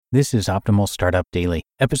This is Optimal Startup Daily,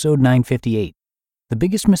 episode 958. The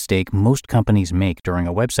biggest mistake most companies make during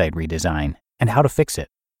a website redesign and how to fix it,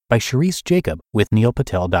 by Sherice with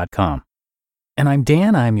neilpatel.com. And I'm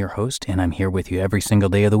Dan, I'm your host, and I'm here with you every single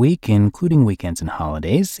day of the week, including weekends and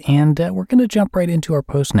holidays. And we're going to jump right into our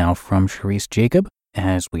post now from Sherice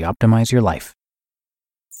as we optimize your life.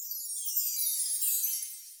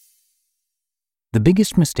 The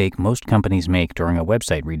biggest mistake most companies make during a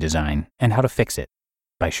website redesign and how to fix it,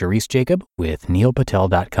 by Sherice with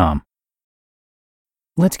neilpatel.com.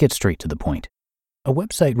 Let's get straight to the point. A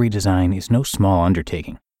website redesign is no small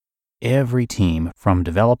undertaking. Every team, from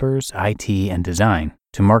developers, IT, and design,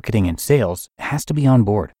 to marketing and sales, has to be on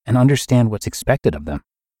board and understand what's expected of them.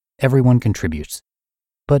 Everyone contributes.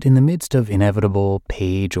 But in the midst of inevitable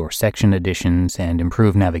page or section additions and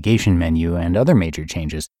improved navigation menu and other major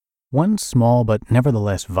changes, one small but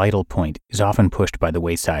nevertheless vital point is often pushed by the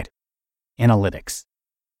wayside: analytics.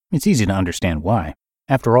 It's easy to understand why.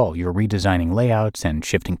 After all, you're redesigning layouts and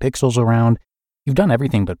shifting pixels around. You've done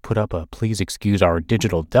everything but put up a "please excuse our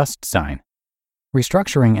digital dust" sign.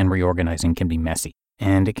 Restructuring and reorganizing can be messy,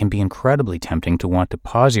 and it can be incredibly tempting to want to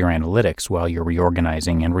pause your analytics while you're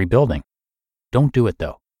reorganizing and rebuilding. Don't do it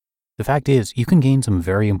though. The fact is, you can gain some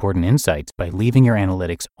very important insights by leaving your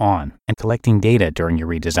analytics on and collecting data during your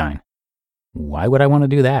redesign. Why would I want to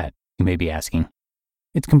do that, you may be asking?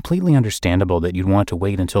 It's completely understandable that you'd want to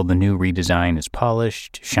wait until the new redesign is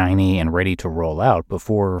polished, shiny, and ready to roll out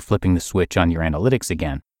before flipping the switch on your analytics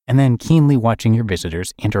again, and then keenly watching your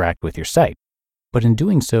visitors interact with your site. But in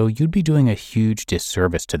doing so, you'd be doing a huge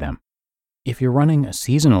disservice to them. If you're running a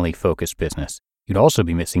seasonally focused business, you'd also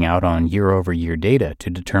be missing out on year-over-year data to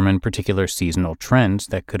determine particular seasonal trends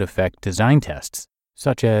that could affect design tests,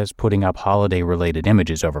 such as putting up holiday-related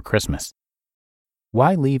images over Christmas.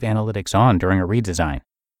 Why leave analytics on during a redesign?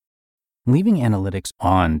 Leaving analytics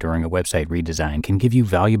on during a website redesign can give you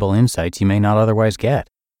valuable insights you may not otherwise get.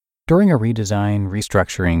 During a redesign,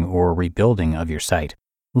 restructuring, or rebuilding of your site,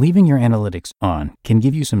 leaving your analytics on can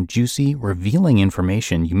give you some juicy, revealing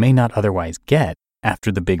information you may not otherwise get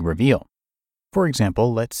after the big reveal. For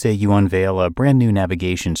example, let's say you unveil a brand new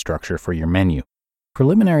navigation structure for your menu.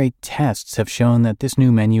 Preliminary tests have shown that this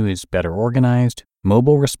new menu is better organized,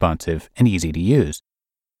 mobile responsive, and easy to use.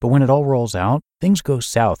 But when it all rolls out, things go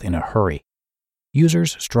south in a hurry.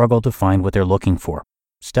 Users struggle to find what they're looking for.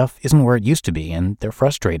 Stuff isn't where it used to be, and they're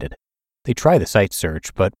frustrated. They try the site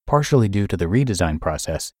search, but partially due to the redesign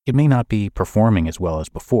process, it may not be performing as well as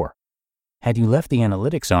before. Had you left the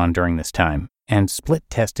analytics on during this time and split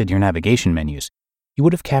tested your navigation menus, you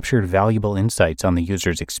would have captured valuable insights on the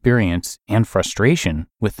user's experience and frustration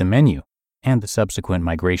with the menu and the subsequent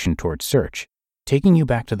migration towards search, taking you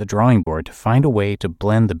back to the drawing board to find a way to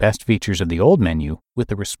blend the best features of the old menu with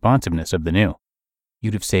the responsiveness of the new.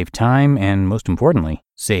 You'd have saved time and, most importantly,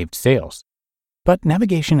 saved sales. But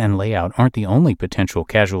navigation and layout aren't the only potential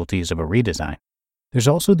casualties of a redesign. There's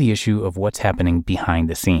also the issue of what's happening behind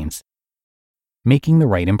the scenes. Making the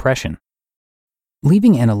right impression.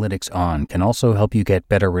 Leaving analytics on can also help you get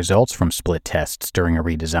better results from split tests during a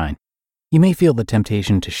redesign. You may feel the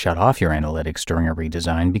temptation to shut off your analytics during a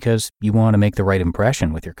redesign because you want to make the right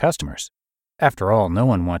impression with your customers. After all, no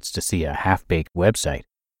one wants to see a half-baked website.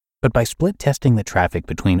 But by split testing the traffic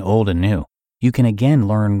between old and new, you can again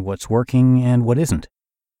learn what's working and what isn't.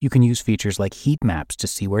 You can use features like heat maps to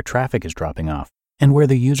see where traffic is dropping off and where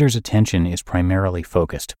the user's attention is primarily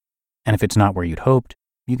focused. And if it's not where you'd hoped,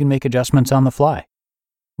 you can make adjustments on the fly.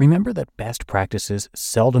 Remember that best practices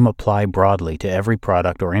seldom apply broadly to every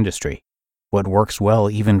product or industry. What works well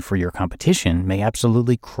even for your competition may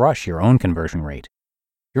absolutely crush your own conversion rate.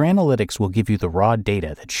 Your analytics will give you the raw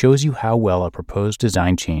data that shows you how well a proposed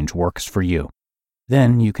design change works for you.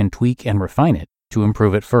 Then you can tweak and refine it to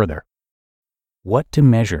improve it further. What to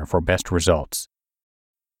measure for best results?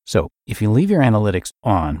 So, if you leave your analytics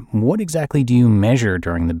on, what exactly do you measure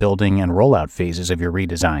during the building and rollout phases of your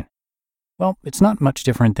redesign? Well, it's not much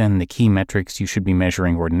different than the key metrics you should be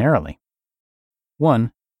measuring ordinarily.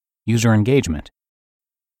 1. User engagement.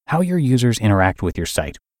 How your users interact with your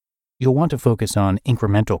site. You'll want to focus on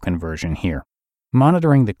incremental conversion here,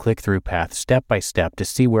 monitoring the click-through path step by step to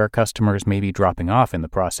see where customers may be dropping off in the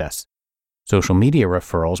process. Social media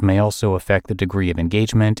referrals may also affect the degree of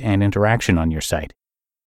engagement and interaction on your site.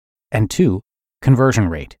 And 2, conversion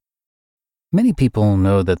rate. Many people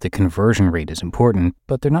know that the conversion rate is important,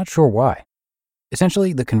 but they're not sure why.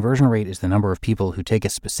 Essentially, the conversion rate is the number of people who take a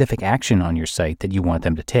specific action on your site that you want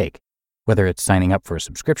them to take, whether it's signing up for a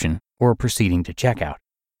subscription or proceeding to checkout.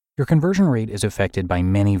 Your conversion rate is affected by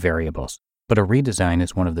many variables, but a redesign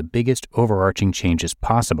is one of the biggest overarching changes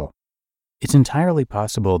possible. It's entirely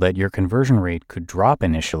possible that your conversion rate could drop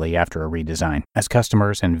initially after a redesign, as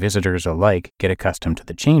customers and visitors alike get accustomed to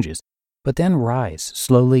the changes, but then rise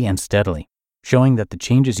slowly and steadily, showing that the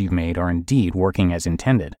changes you've made are indeed working as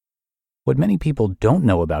intended. What many people don't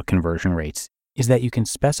know about conversion rates is that you can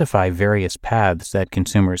specify various paths that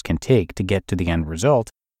consumers can take to get to the end result,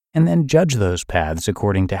 and then judge those paths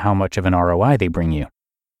according to how much of an ROI they bring you.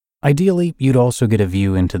 Ideally, you'd also get a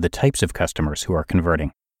view into the types of customers who are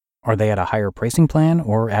converting. Are they at a higher pricing plan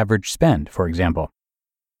or average spend, for example?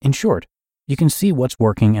 In short, you can see what's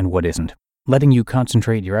working and what isn't, letting you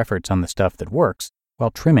concentrate your efforts on the stuff that works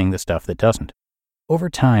while trimming the stuff that doesn't.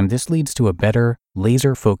 Over time, this leads to a better,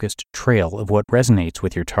 laser-focused trail of what resonates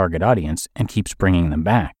with your target audience and keeps bringing them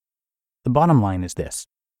back. The bottom line is this.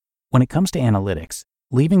 When it comes to analytics,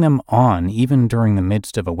 leaving them on even during the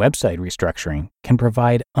midst of a website restructuring can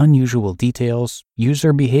provide unusual details,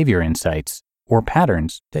 user behavior insights, or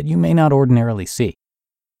patterns that you may not ordinarily see.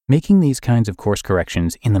 Making these kinds of course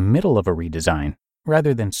corrections in the middle of a redesign,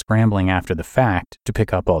 rather than scrambling after the fact to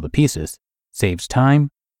pick up all the pieces, saves time,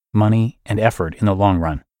 money, and effort in the long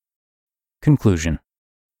run. Conclusion.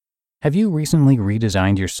 Have you recently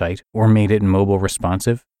redesigned your site or made it mobile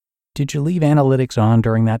responsive? Did you leave analytics on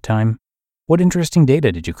during that time? What interesting data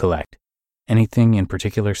did you collect? Anything in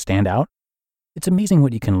particular stand out? It's amazing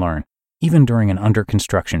what you can learn, even during an under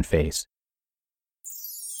construction phase.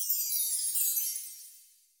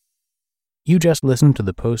 You just listened to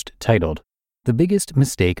the post titled, "The Biggest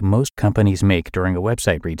Mistake Most Companies Make During a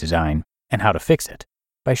Website Redesign and How to Fix It,"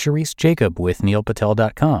 by Sherice Jacob with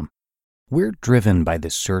neilpatel.com. We're driven by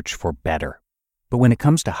this search for better. But when it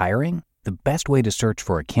comes to hiring, the best way to search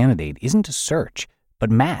for a candidate isn't to search, but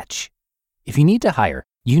match. If you need to hire,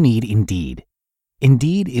 you need Indeed.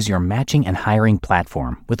 Indeed is your matching and hiring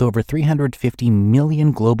platform with over 350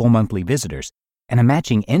 million global monthly visitors and a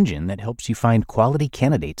matching engine that helps you find quality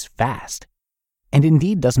candidates fast. And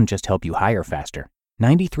Indeed doesn't just help you hire faster.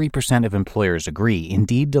 93% of employers agree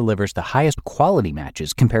Indeed delivers the highest quality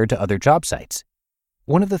matches compared to other job sites.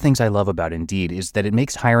 One of the things I love about Indeed is that it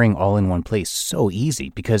makes hiring all in one place so easy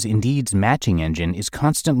because Indeed's matching engine is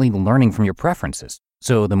constantly learning from your preferences.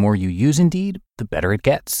 So the more you use Indeed, the better it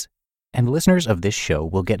gets. And listeners of this show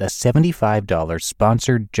will get a $75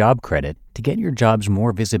 sponsored job credit to get your jobs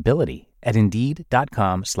more visibility at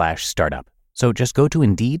Indeed.com/startup. So just go to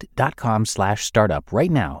Indeed.com/startup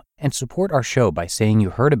right now and support our show by saying you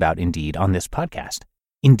heard about Indeed on this podcast.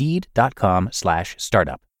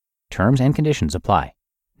 Indeed.com/startup. Terms and conditions apply.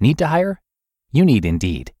 Need to hire? You need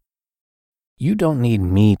Indeed. You don't need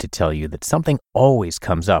me to tell you that something always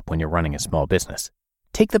comes up when you're running a small business.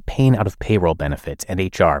 Take the pain out of payroll benefits and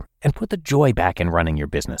HR and put the joy back in running your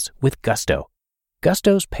business with Gusto.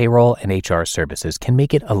 Gusto's payroll and HR services can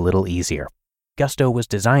make it a little easier. Gusto was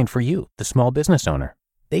designed for you, the small business owner.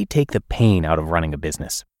 They take the pain out of running a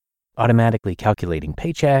business. Automatically calculating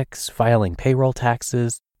paychecks, filing payroll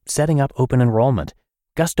taxes, setting up open enrollment.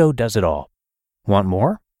 Gusto does it all. Want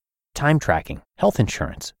more? Time tracking, health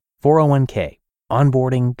insurance, 401k,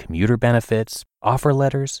 onboarding, commuter benefits, offer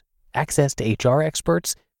letters, access to HR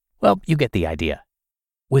experts? Well, you get the idea.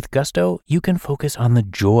 With Gusto, you can focus on the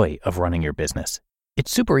joy of running your business.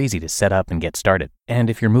 It's super easy to set up and get started. And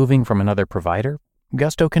if you're moving from another provider,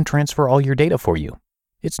 Gusto can transfer all your data for you.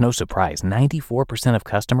 It's no surprise 94% of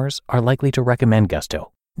customers are likely to recommend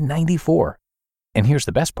Gusto. 94. And here's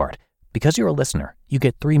the best part. Because you're a listener, you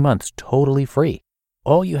get 3 months totally free.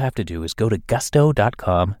 All you have to do is go to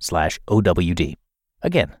gusto.com/OWD.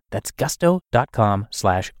 Again, that's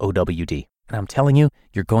gusto.com/OWD. And I'm telling you,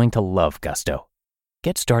 you're going to love Gusto.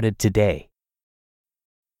 Get started today.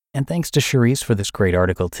 And thanks to Sherice for this great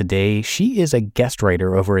article today. She is a guest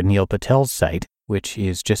writer over at Neil Patel's site, which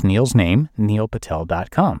is just Neil's name,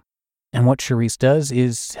 neilpatel.com. And what Sherice does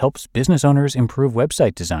is helps business owners improve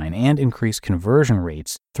website design and increase conversion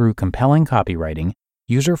rates through compelling copywriting,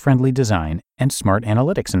 user-friendly design, and smart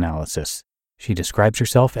analytics analysis. She describes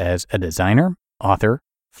herself as a designer, author,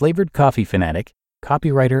 flavored coffee fanatic,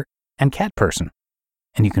 copywriter, and cat person.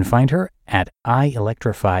 And you can find her at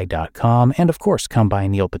ielectrify.com and, of course, come by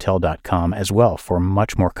neilpatel.com as well for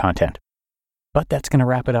much more content. But that's going to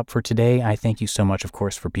wrap it up for today. I thank you so much, of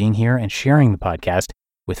course, for being here and sharing the podcast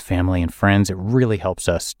with family and friends. It really helps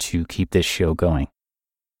us to keep this show going.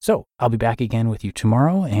 So I'll be back again with you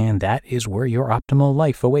tomorrow, and that is where your optimal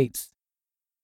life awaits.